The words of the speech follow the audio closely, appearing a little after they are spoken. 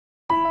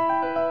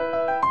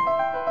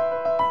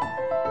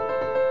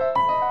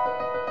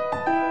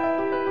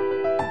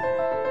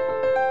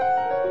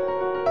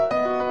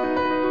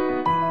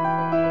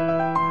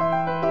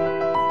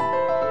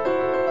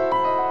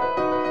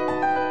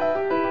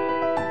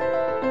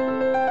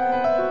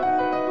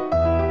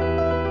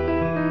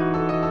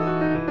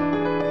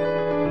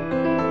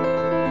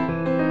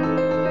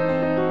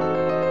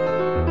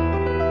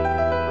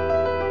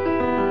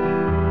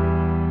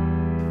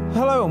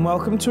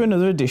welcome to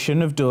another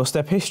edition of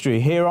Doorstep History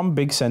here on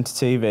Big Centre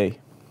TV.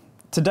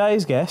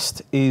 Today's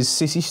guest is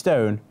Sissy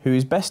Stone, who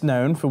is best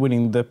known for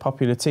winning the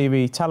popular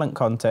TV talent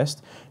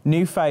contest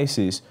New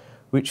Faces,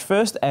 which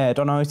first aired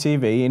on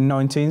ITV in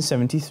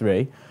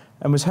 1973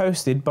 and was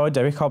hosted by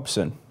Derek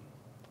Hobson.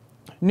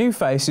 New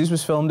Faces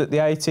was filmed at the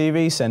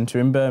ATV Centre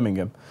in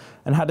Birmingham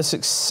and had a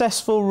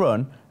successful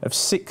run of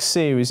 6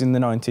 series in the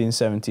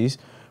 1970s,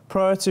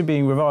 prior to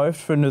being revived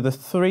for another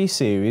 3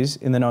 series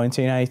in the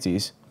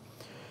 1980s.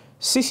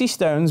 Sissy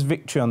Stone's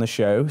victory on the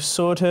show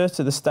soared her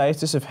to the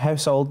status of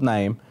household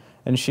name,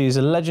 and she is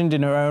a legend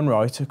in her own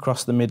right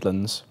across the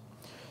Midlands.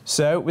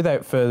 So,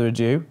 without further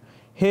ado,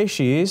 here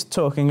she is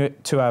talking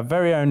to our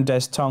very own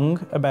Des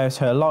Tong about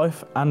her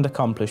life and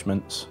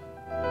accomplishments.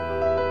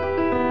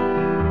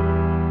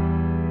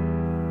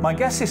 My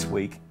guest this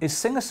week is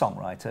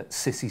singer-songwriter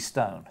Sissy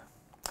Stone.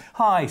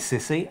 Hi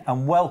Sissy,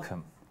 and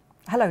welcome.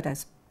 Hello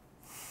Des.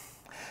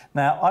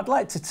 Now, I'd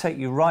like to take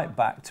you right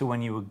back to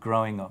when you were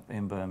growing up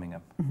in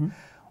Birmingham.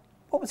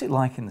 What was it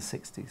like in the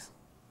 60s?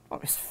 Well,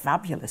 it was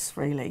fabulous,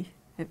 really.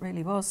 It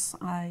really was.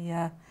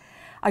 I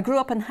grew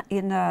up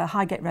in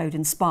Highgate Road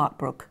in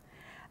Sparkbrook,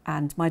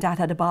 and my dad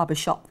had a barber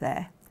shop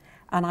there,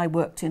 and I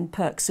worked in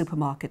Perks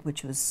Supermarket,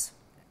 which was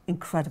an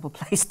incredible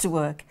place to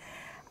work.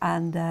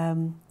 And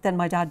then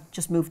my dad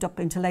just moved up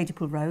into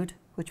Ladypool Road,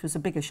 which was a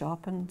bigger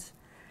shop, and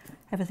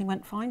everything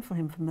went fine for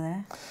him from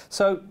there.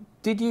 So,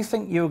 did you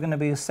think you were going to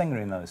be a singer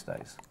in those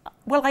days?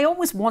 Well, I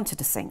always wanted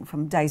to sing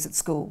from days at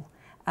school.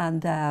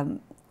 And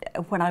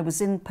when I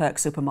was in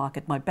Perks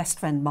Supermarket, my best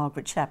friend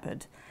Margaret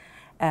Shepherd,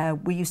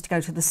 we used to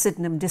go to the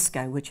Sydenham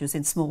Disco, which was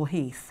in Small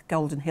Heath,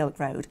 Golden Hill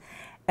Road,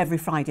 every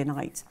Friday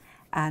night.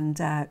 And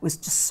it was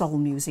just soul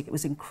music. It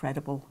was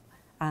incredible.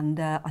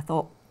 And I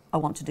thought, I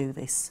want to do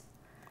this.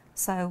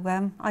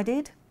 So I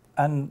did.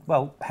 And,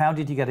 well, how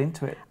did you get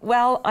into it?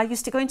 Well, I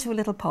used to go into a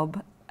little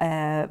pub.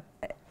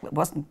 It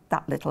wasn't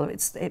that little.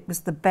 It was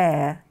the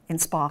Bear in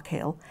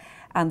Sparkhill,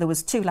 and there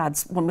was 2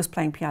 lads. One was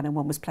playing piano,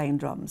 one was playing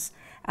drums,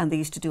 and they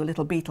used to do a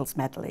little Beatles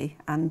medley.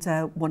 And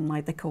one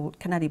night they called,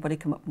 "Can anybody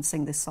come up and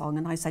sing this song?"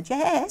 And I said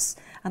yes,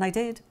 and I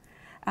did.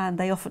 And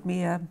they offered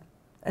me a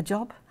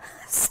job,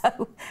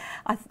 so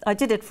I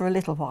did it for a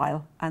little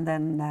while, and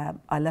then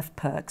I left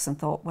Perks and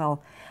thought,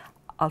 well,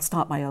 I'll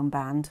start my own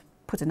band.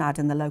 Put an ad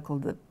in the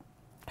local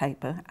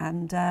paper,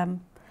 and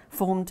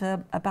formed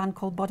a band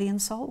called Body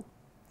and Soul.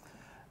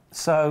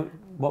 So,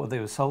 what were they,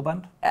 a soul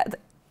band?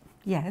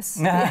 Yes.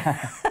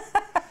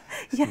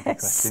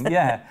 Yes.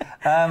 Yeah.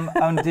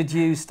 And did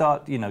you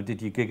start,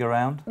 did you gig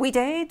around? We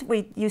did.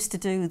 We used to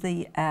do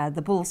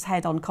the Bull's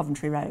Head on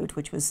Coventry Road,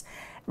 which was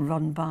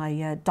run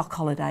by Doc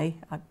Holliday.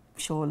 I'm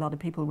sure a lot of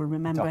people will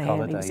remember him.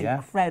 Holliday, he was yeah.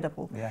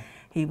 Incredible. Yeah.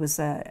 He was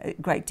a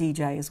great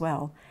DJ as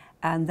well.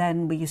 And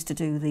then we used to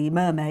do the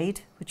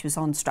Mermaid, which was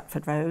on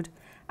Stratford Road,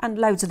 and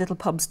loads of little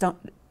pubs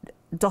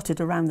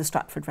dotted around the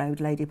Stratford Road,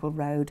 Ladypool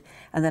Road,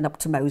 and then up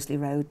to Moseley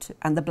Road,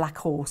 and the Black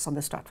Horse on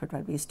the Stratford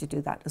Road. We used to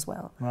do that as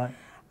well. Right.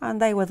 And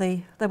they were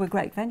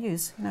great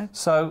venues,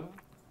 So,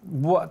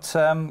 what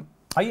are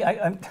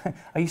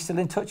you still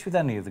in touch with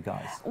any of the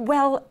guys?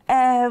 Well,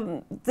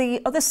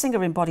 the other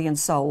singer in Body and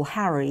Soul,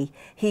 Harry,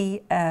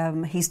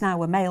 he's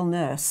now a male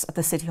nurse at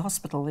the City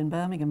Hospital in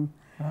Birmingham.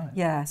 Right.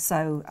 Yeah,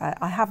 so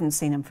I haven't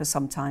seen him for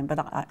some time, but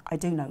I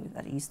do know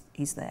that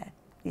he's there.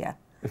 Yeah.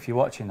 If you're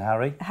watching,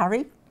 Harry.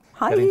 Harry,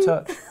 hi. Get in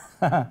touch.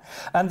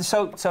 And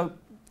so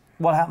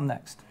what happened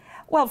next?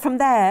 Well, from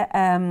there,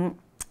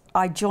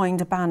 I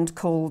joined a band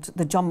called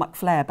the John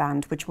McFlair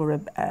Band, which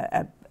were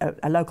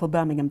a local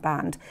Birmingham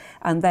band,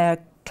 and their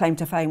claim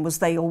to fame was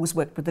they always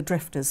worked with the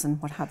Drifters and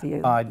what have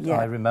you.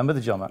 I remember the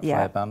John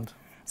McFlair Band.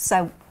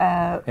 So,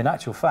 in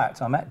actual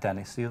fact, I met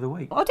Dennis the other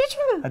week. Oh, did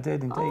you? I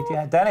did indeed,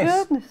 yeah.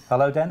 Dennis. Goodness.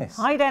 Hello, Dennis.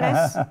 Hi,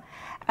 Dennis.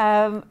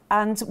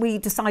 And we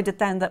decided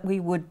then that we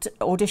would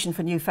audition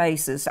for New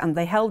Faces, and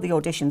they held the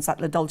auditions at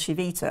La Dolce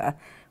Vita,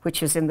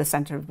 which is in the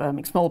centre of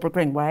Birmingham, Smallbrook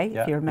Greenway,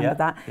 if you remember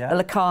that. Yeah. The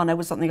Locarno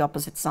was on the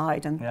opposite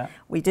side, and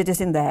we did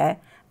it in there.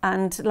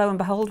 And lo and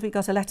behold, we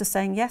got a letter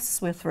saying,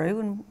 yes, we're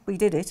through, and we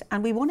did it,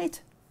 and we won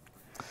it,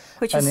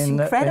 which is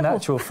incredible. In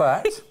actual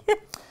fact,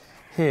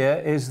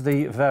 here is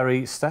the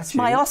very statue. It's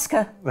my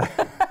Oscar.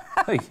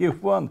 You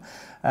won.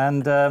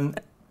 And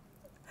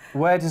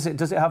where does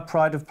it have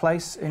pride of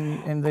place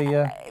in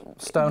the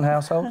Stone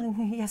household?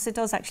 Yes, it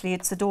does actually.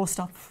 It's a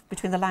doorstop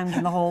between the lounge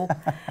and the hall.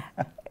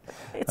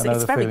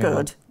 It's very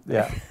good.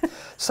 Yeah.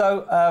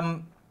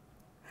 So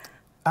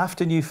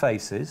after New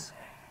Faces,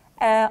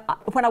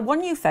 when I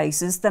won New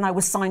Faces, then I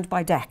was signed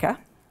by Decca,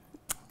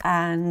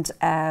 and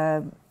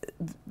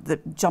the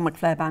John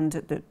McFlair Band,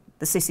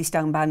 the Sissy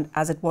Stone Band,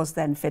 as it was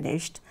then,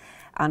 finished,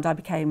 and I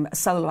became a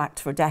solo act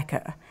for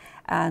Decca.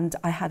 And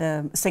I had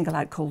a single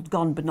out called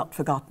Gone But Not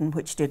Forgotten,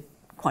 which did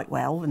quite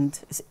well and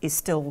is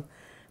still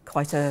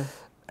quite a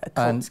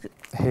cult. And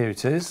here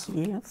it is,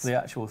 the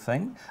actual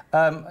thing.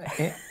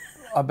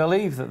 I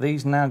believe that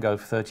these now go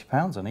for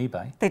 £30 on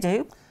eBay. They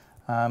do.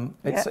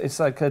 It's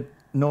like a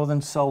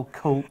Northern Soul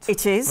cult.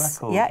 It is.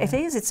 Record. Yeah, it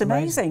is. It's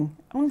amazing.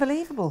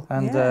 Unbelievable.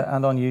 And yeah.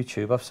 and on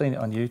YouTube, I've seen it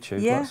on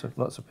YouTube. Yeah.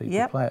 Lots of people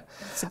Yep. play it.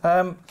 It's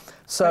a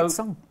So, great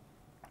song.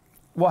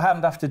 what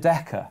happened after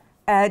Decca?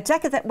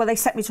 Decca, well, they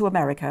sent me to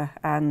America,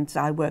 and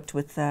I worked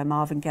with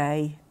Marvin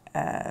Gaye,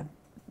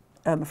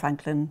 Irma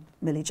Franklin,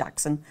 Millie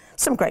Jackson,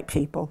 some great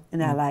people in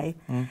LA.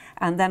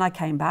 And then I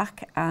came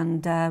back,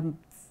 and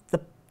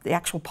the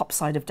actual pop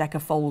side of Decca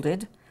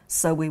folded,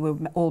 so we were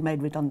all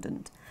made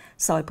redundant.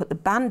 So I put the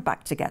band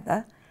back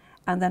together,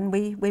 and then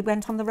we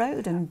went on the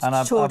road and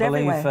toured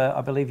everywhere.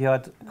 I believe you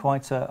had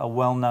quite a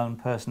well-known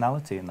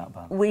personality in that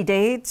band. We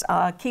did.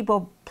 Our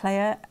keyboard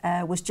player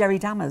was Jerry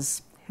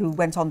Dammers, who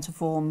went on to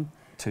form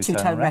Two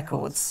Tone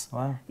Records.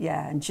 Wow.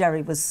 Yeah, and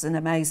Jerry was an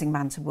amazing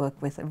man to work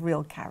with, a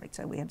real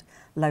character. We had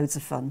loads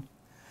of fun.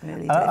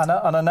 Really did.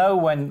 And I know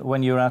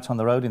when you were out on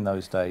the road in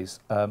those days,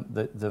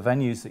 the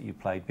venues that you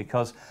played,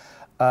 because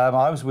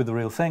I was with The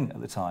Real Thing at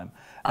the time,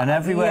 and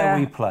everywhere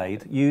we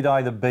played, you'd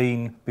either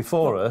been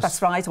before us.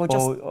 That's right, or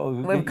just we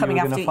were coming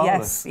after you.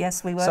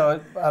 Yes, we were.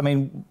 So, I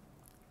mean,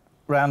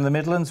 around the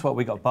Midlands,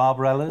 we got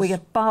Barbarella's. We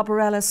got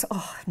Barbarella's,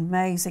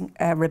 amazing.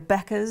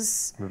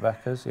 Rebecca's,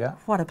 yeah.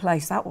 What a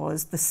place that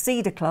was. The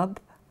Cedar Club.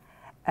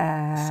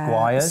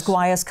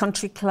 Squires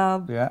Country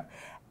Club. Yeah.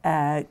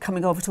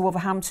 Coming over to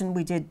Wolverhampton,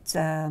 we did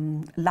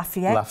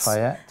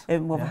Lafayette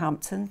in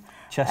Wolverhampton. Yeah.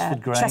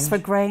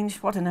 Chesterford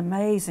Grange, what an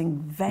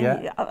amazing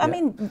venue. Yeah. I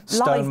mean,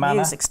 Stone live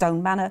music,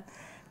 Stone Manor,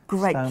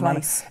 great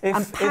place.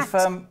 And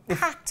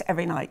packed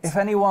every night. If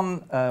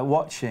anyone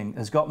watching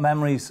has got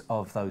memories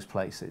of those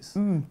places,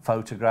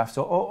 photographs,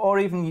 or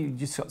even you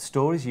just got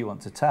stories you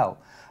want to tell,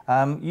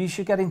 you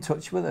should get in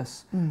touch with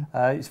us.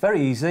 It's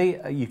very easy.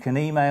 You can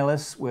email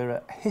us. We're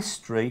at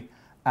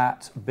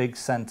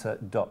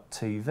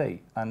history@bigcentre.tv,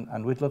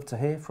 and we'd love to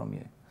hear from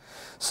you.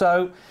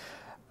 So,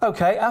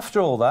 okay, after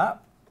all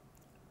that,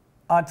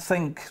 I'd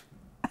think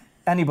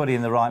anybody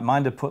in the right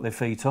mind would put their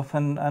feet up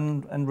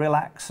and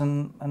relax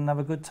and have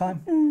a good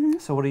time.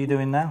 So what are you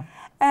doing now?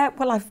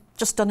 Well, I've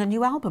just done a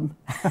new album,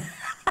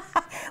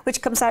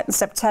 which comes out in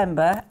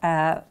September.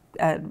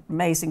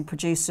 Amazing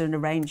producer and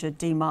arranger,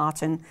 Dee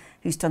Martin,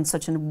 who's done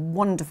such a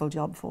wonderful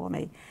job for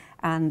me.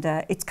 And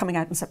it's coming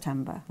out in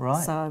September.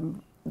 Right. So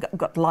I've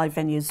got live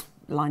venues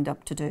lined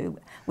up to do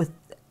with.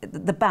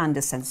 The band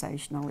is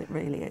sensational, it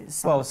really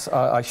is. Well,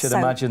 I should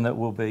imagine that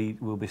we'll be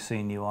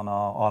seeing you on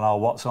our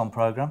What's On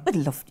programme. We'd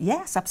love,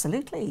 yes,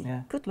 absolutely.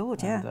 Yeah. Good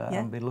Lord,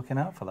 And be looking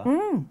out for that.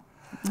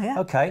 Yeah.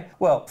 Okay,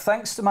 well,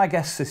 thanks to my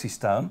guest, Sissy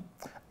Stone.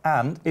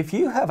 And if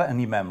you have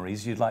any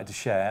memories you'd like to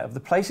share of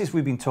the places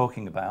we've been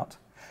talking about,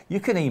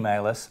 you can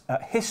email us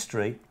at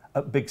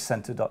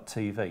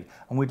history@bigcentre.tv,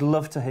 and we'd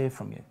love to hear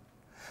from you.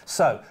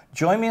 So,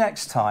 join me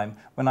next time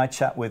when I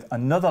chat with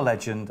another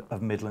legend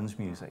of Midlands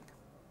music.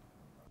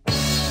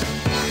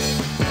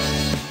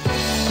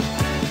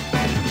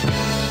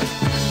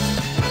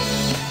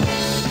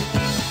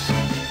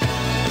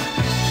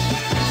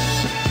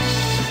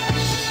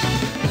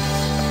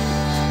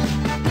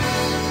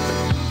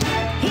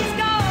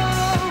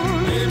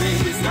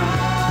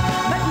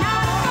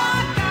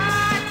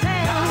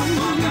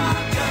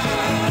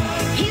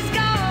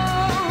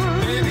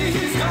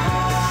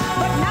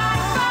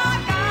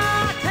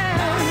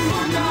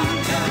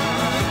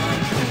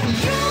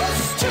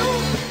 Used to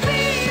be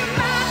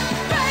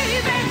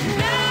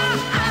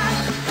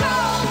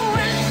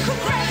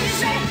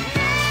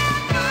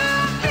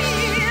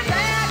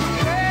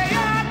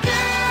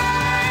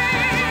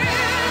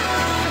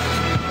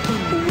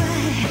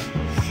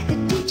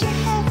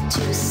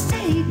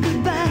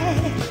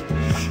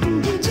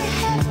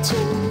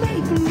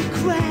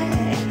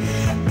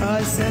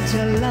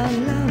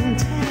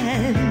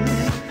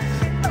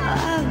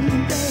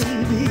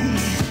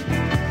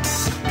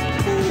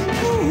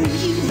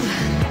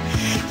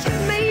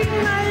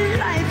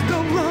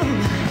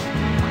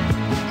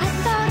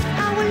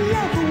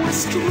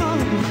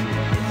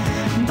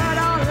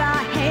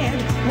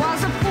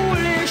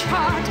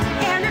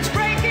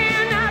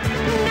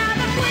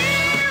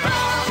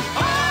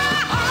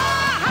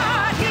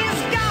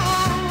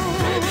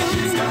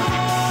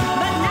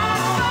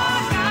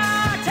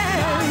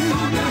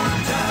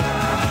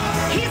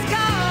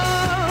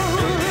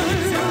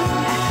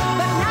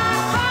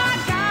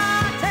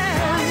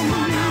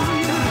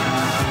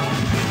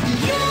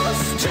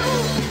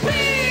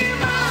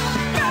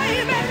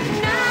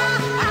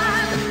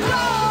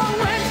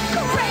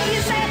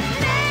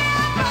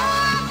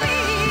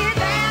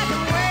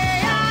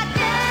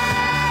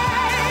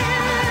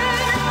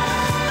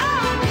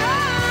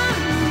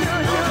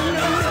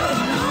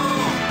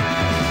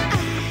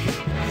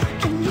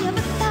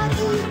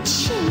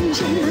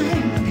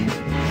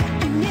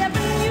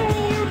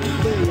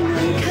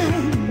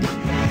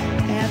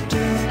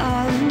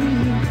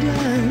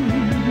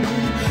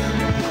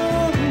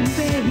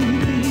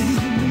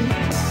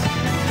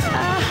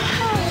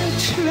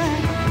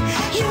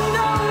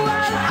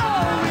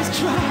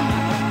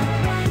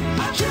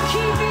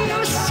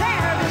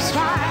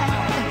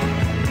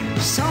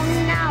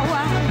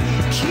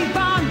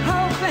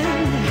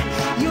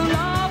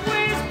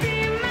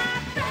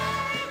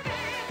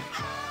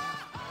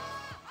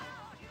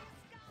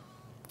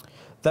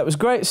That was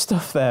great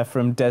stuff there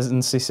from Des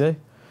and Sissy.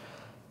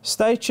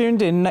 Stay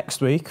tuned in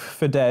next week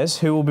for Des,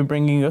 who will be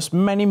bringing us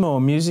many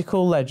more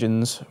musical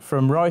legends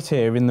from right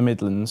here in the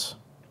Midlands.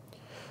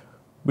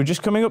 We're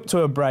just coming up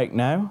to a break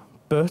now,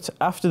 but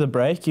after the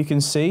break you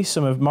can see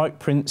some of Mike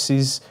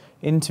Prince's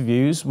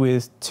interviews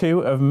with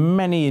two of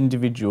many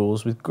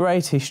individuals with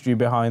great history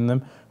behind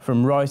them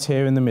from right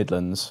here in the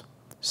Midlands.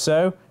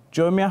 So,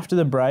 join me after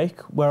the break,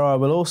 where I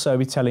will also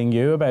be telling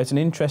you about an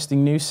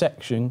interesting new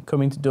section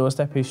coming to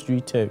Doorstep History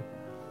too.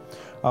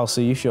 I'll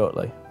see you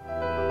shortly.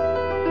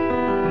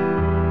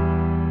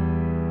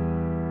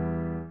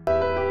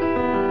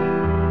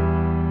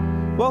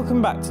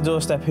 Welcome back to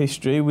Doorstep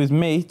History with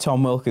me,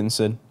 Tom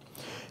Wilkinson.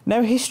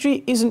 Now,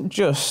 history isn't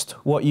just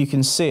what you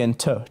can see and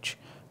touch,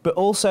 but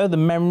also the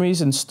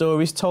memories and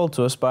stories told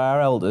to us by our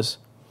elders.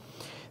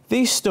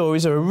 These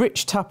stories are a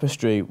rich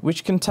tapestry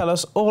which can tell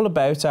us all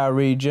about our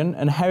region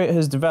and how it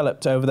has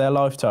developed over their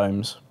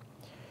lifetimes.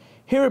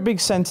 Here at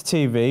Big Centre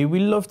TV, we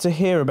love to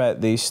hear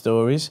about these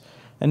stories,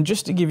 and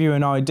just to give you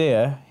an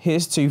idea,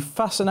 here's two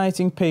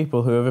fascinating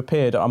people who have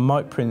appeared on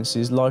Mike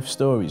Prince's Life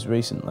Stories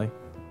recently.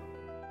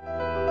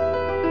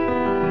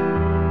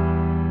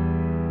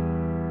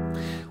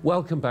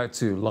 Welcome back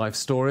to Life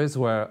Stories,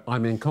 where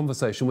I'm in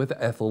conversation with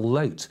Ethel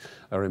Lote,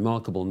 a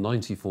remarkable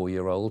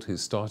 94-year-old who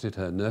started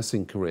her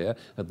nursing career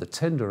at the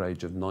tender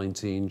age of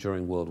 19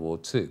 during World War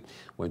II,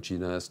 when she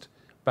nursed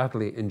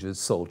badly injured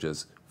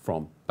soldiers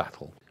from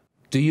battle.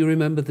 Do you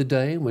remember the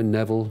day when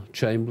Neville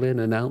Chamberlain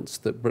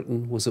announced that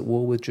Britain was at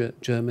war with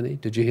Germany?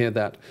 Did you hear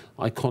that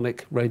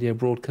iconic radio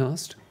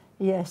broadcast?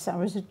 Yes, I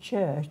was at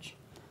church,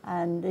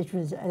 and it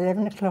was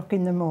 11 o'clock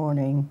in the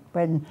morning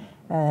when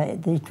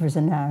it was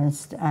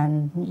announced,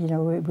 and you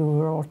know we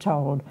were all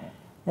told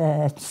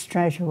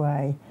straight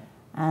away,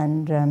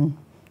 and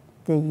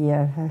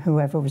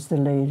whoever was the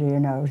leader, you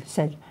know,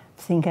 said,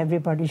 "I think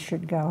everybody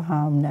should go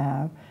home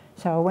now."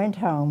 So I went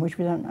home, which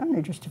was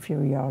only just a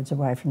few yards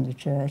away from the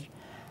church,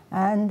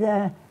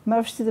 and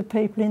most of the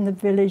people in the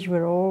village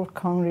were all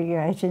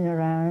congregating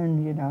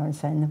around, you know, and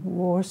saying the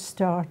war's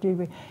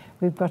started.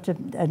 We've got to,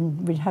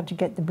 and we had to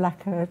get the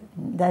blackout.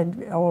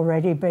 They'd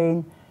already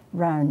been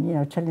round, you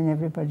know, telling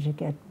everybody to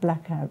get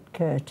blackout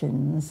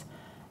curtains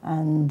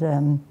and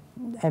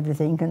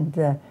everything, and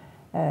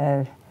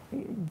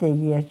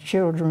the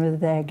children were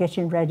there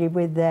getting ready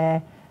with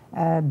their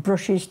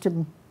brushes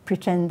to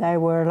pretend they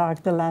were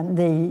like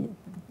the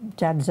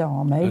Dad's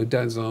army. Oh,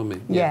 Dad's army.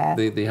 Yeah,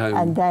 the home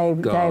and they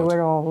guard.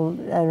 were all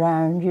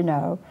around, you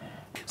know.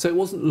 So it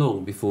wasn't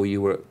long before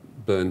you were at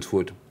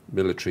Burntwood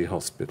Military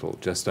Hospital,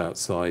 just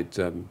outside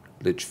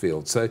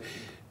Lichfield. So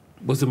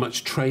was there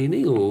much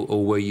training,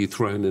 or were you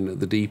thrown in at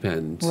the deep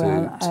end?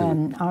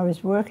 I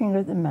was working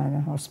at the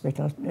Manor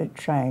Hospital at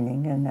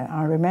training, and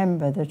I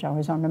remember that I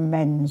was on a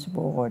men's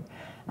ward,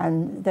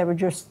 and there were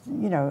just,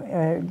 you know,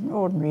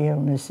 ordinary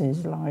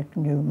illnesses like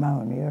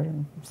pneumonia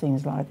and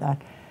things like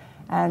that.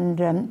 And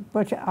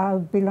but I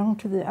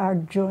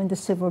joined the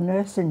Civil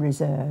Nursing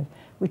Reserve,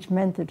 which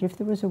meant that if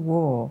there was a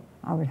war,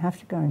 I would have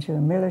to go into a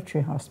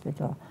military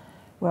hospital.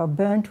 Well,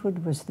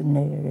 Burntwood was the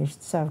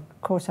nearest, so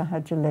of course I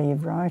had to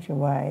leave right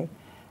away,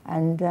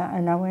 and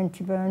I went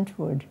to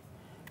Burntwood.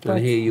 And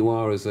here you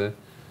are as a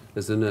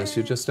nurse.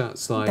 You're just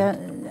outside.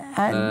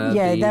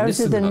 Yeah, those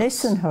are the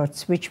Nissen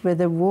huts, which were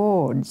the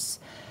wards.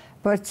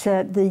 But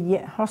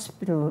the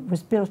hospital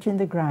was built in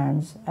the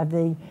grounds of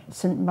the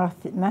St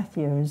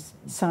Matthew's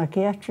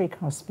Psychiatric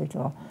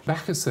Hospital.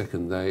 Back a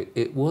second, though.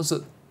 It was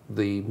at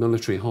the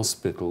military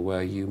hospital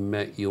where you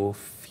met your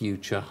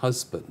future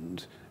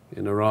husband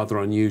in a rather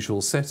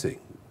unusual setting.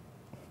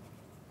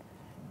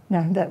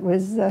 No, that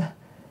was,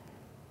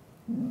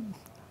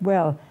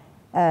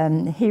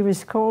 he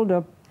was called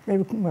up,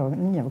 well,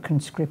 you know,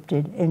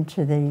 conscripted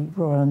into the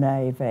Royal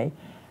Navy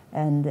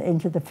and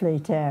into the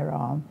Fleet Air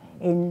Arm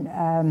in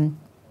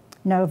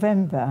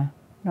November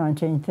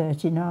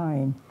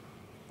 1939.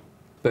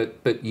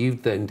 But you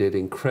then did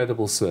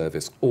incredible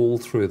service all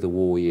through the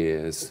war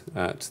years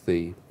at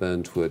the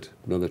Burntwood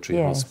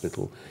Military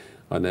Hospital.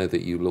 I know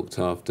that you looked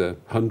after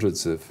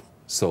hundreds of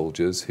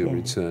soldiers who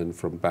returned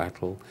from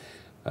battle.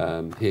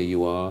 Here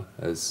you are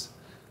as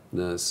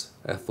Nurse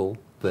Ethel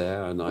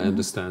there, and I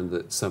understand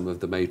that some of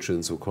the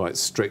matrons were quite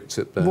strict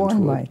at Burntwood.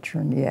 One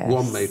matron, yes.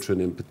 One matron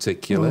in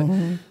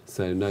particular,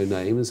 so no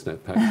names, no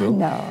petrol.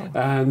 No.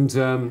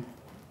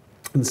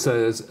 And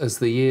so as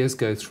the years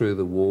go through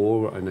the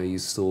war, I know you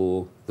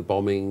saw the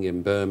bombing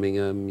in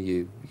Birmingham,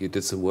 you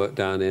did some work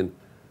down in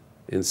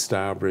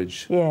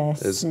Stourbridge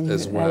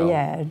as well.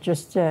 Yeah,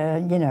 just, you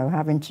know,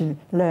 having to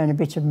learn a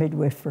bit of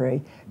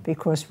midwifery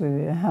because we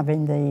were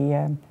having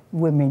the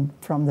women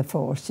from the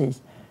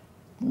forces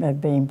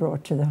being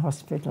brought to the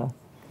hospital.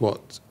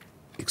 What,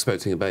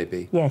 expecting a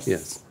baby? Yes.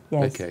 Yes.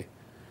 Yes. Okay.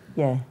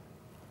 Yeah.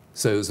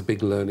 So it was a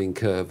big learning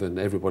curve, and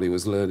everybody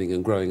was learning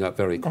and growing up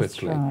very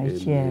quickly.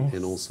 That's right,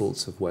 in all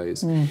sorts of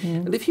ways.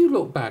 And if you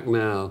look back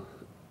now,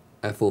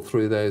 Ethel,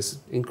 through those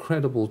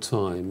incredible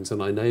times,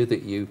 and I know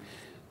that you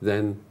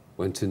then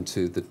went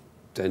into the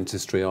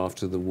dentistry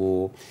after the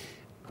war,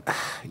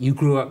 You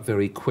grew up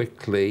very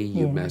quickly.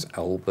 You Yeah. met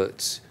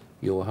Albert,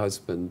 your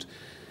husband.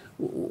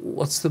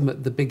 What's the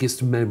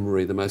biggest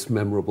memory, the most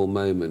memorable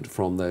moment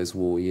from those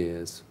war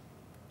years?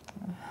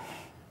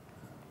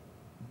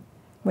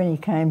 When he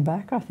came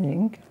back, I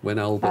think. When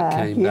Albert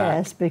came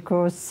Yes, back?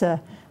 because,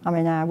 I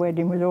mean, our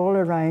wedding was all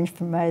arranged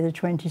for May the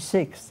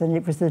 26th, and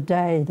it was the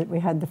day that we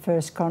had the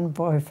first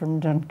convoy from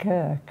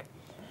Dunkirk.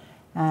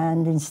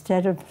 And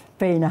instead of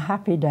being a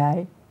happy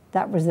day,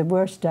 that was the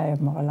worst day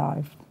of my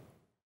life.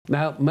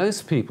 Now,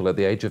 most people at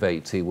the age of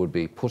 80 would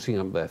be putting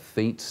up their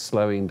feet,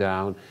 slowing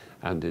down,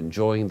 and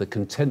enjoying the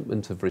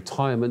contentment of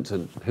retirement,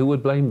 and who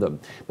would blame them?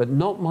 But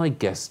not my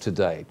guest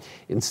today.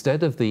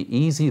 Instead of the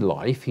easy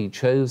life, he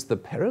chose the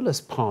perilous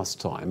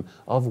pastime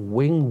of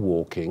wing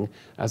walking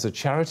as a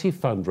charity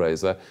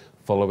fundraiser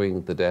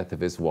following the death of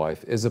his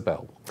wife,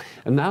 Isabel.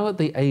 And now at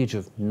the age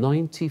of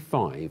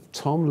 95,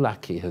 Tom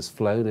Lackey has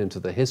flown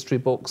into the history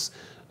books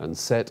and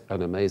set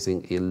an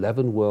amazing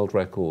 11 world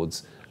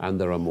records,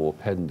 and there are more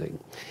pending.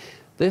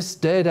 This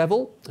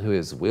daredevil, who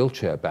is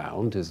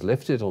wheelchair-bound, is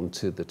lifted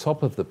onto the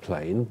top of the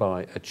plane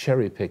by a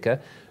cherry picker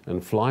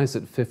and flies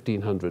at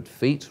 1,500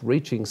 feet,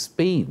 reaching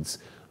speeds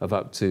of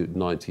up to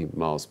 90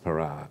 miles per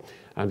hour.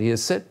 And he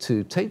is set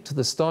to take to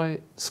the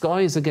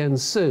skies again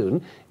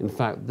soon, in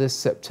fact this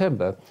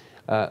September,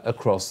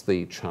 across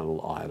the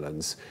Channel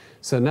Islands.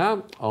 So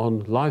now,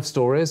 on Life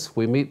Stories,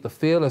 we meet the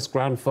fearless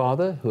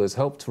grandfather who has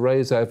helped to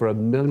raise over £1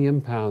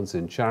 million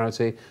in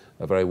charity.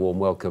 A very warm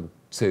welcome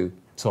to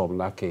Tom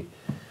Lackey.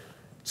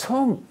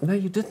 Tom, now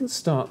you didn't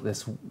start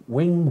this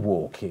wing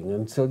walking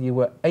until you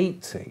were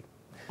 80.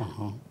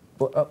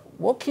 But,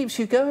 what keeps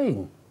you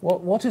going?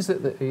 What is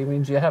it that you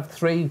mean? Do you have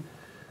three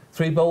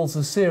bowls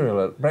of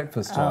cereal at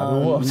breakfast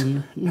time, or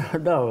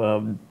what?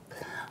 No,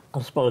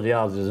 I suppose the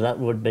answer to that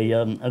would be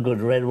a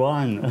good red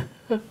wine.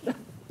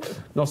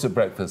 Not at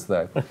breakfast,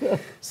 though.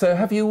 So,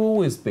 have you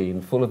always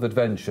been full of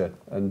adventure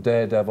and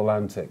daredevil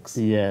antics?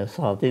 Yes,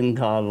 I think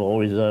I've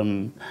always.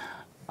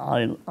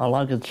 I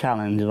like a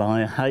challenge, and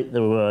I hate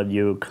the word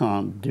 "you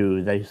can't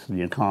do this" and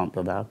 "you can't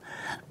do that."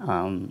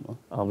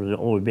 I've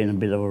always been a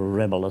bit of a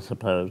rebel, I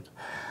suppose.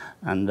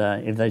 And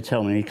if they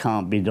tell me it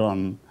can't be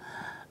done,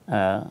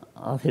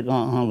 I think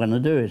I'm going to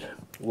do it.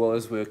 Well,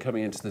 as we were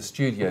coming into the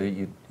studio,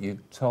 you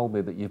told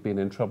me that you've been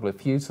in trouble a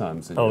few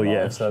times in your life.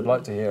 Yes. So I'd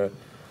like to hear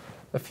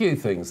a few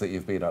things that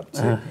you've been up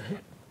to.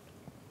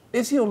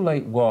 Has your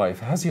late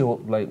wife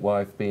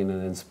been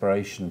an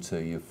inspiration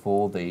to you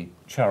for the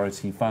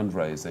charity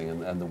fundraising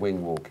and the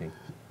wing walking?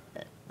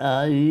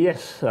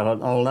 Yes,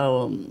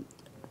 although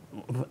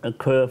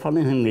a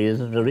funny thing is,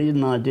 the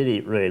reason I did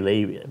it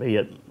really,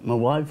 my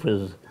wife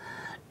was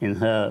in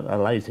her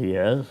later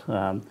years.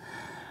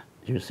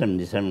 She was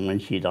 77 when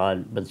she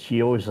died, but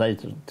she always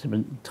said to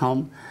me,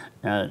 Tom,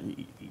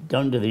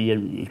 don't do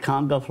you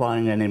can't go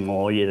flying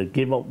anymore. You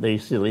give up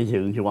these silly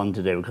things you want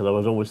to do, because I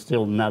was always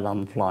still mad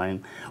on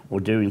flying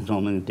or doing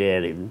something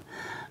daring.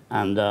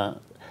 And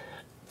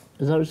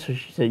so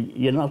she said,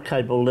 you're not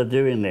capable of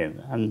doing it.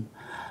 And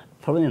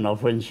funny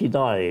enough, when she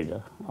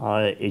died,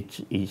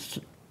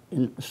 it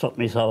struck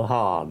me so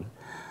hard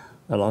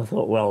that I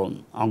thought, well,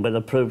 I'm going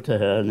to prove to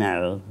her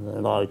now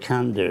that I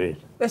can do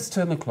it. Let's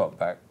turn the clock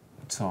back,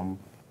 Tom,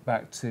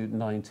 back to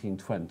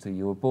 1920.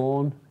 You were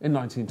born in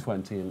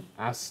 1920 in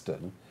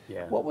Aston.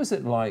 Yeah. What was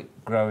it like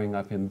growing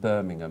up in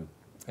Birmingham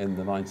in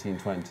the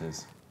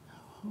 1920s?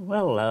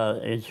 Well,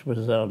 it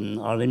was,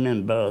 I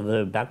remember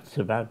the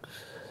back-to-back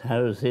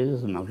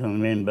houses, and I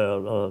can remember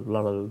a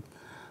lot of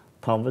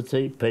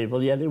poverty,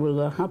 people, yet it was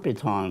a happy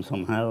time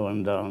somehow,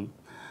 and I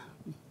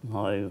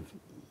was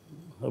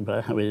a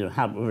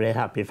very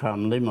happy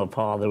family. My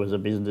father was a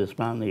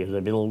businessman, he was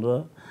a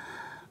builder,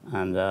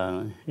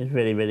 and he was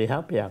very, very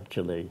happy,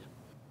 actually.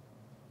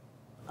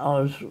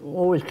 I was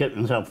always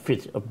keeping myself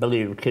fit. I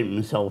believe keeping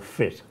myself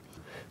fit.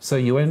 So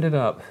you ended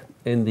up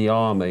in the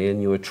army, and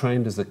you were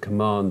trained as a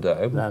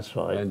commando. That's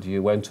right. And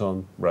you went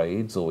on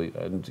raids,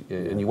 and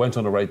you went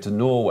on a raid to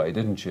Norway,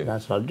 didn't you?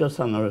 That's right. Just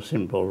on a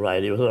simple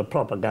raid. It was a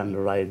propaganda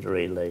raid,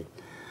 really,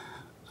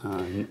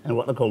 and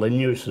what they call a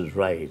nuisance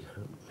raid.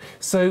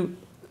 So,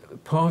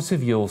 part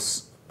of your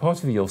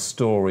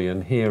story,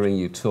 and hearing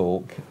you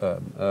talk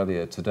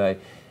earlier today,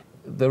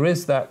 there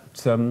is that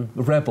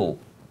rebel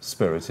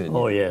spirit in you.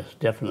 Oh yes,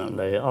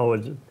 definitely. I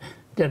would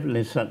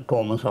definitely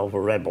call myself a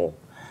rebel,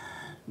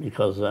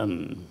 because I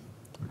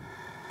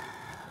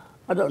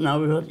don't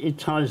know, it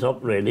ties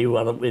up really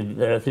well with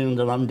the things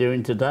that I'm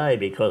doing today,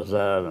 because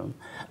I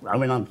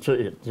mean, I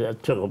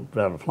took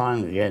up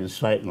flying again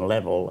straight and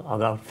level. I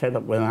got fed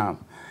up with that,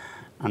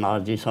 and I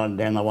decided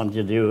then I wanted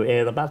to do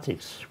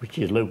aerobatics, which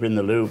is loop in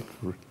the loop,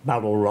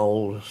 barrel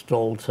rolls,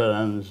 stall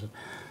turns,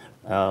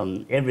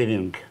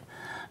 everything.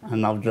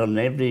 And I've done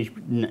every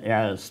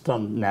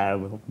stunt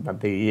now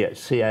that the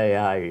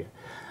CAA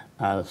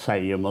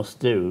say you must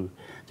do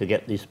to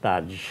get this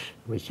badge,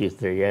 which is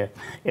the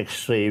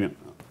Extreme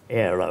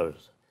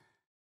Aeros.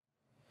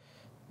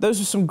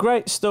 Those are some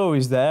great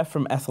stories there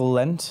from Ethel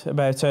Lent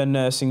about her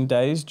nursing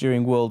days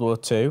during World War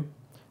II,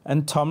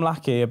 and Tom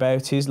Lackey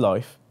about his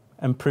life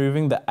and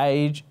proving that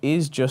age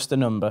is just a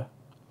number.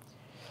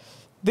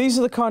 These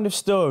are the kind of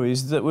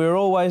stories that we're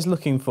always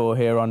looking for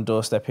here on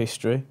Doorstep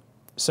History.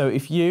 So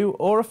if you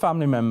or a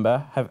family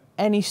member have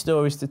any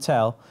stories to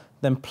tell,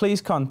 then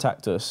please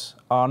contact us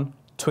on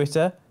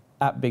Twitter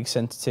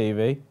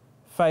 @BigCenterTV,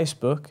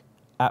 Facebook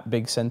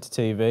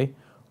 @BigCenterTV,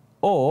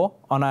 or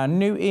on our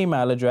new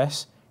email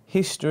address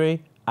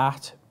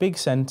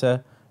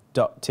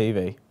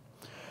history@bigcentre.tv.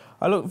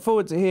 I look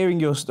forward to hearing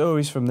your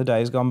stories from the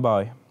days gone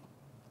by.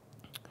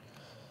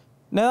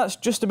 Now that's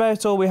just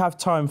about all we have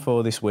time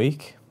for this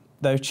week,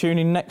 though tune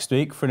in next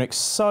week for an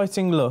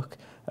exciting look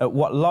at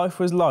what life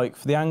was like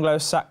for the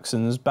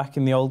Anglo-Saxons back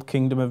in the old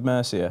Kingdom of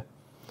Mercia,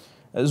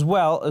 as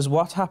well as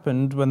what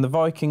happened when the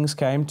Vikings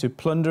came to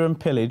plunder and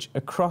pillage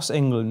across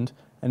England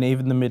and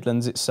even the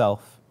Midlands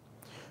itself.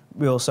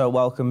 We also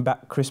welcome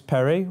back Chris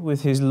Perry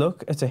with his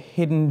look at a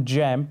hidden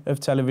gem of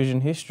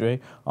television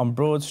history on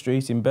Broad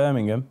Street in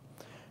Birmingham,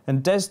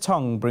 and Des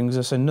Tong brings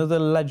us another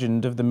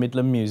legend of the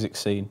Midland music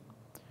scene.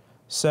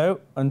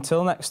 So,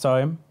 until next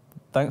time,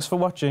 thanks for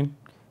watching,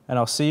 and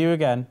I'll see you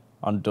again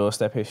on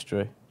Doorstep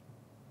History.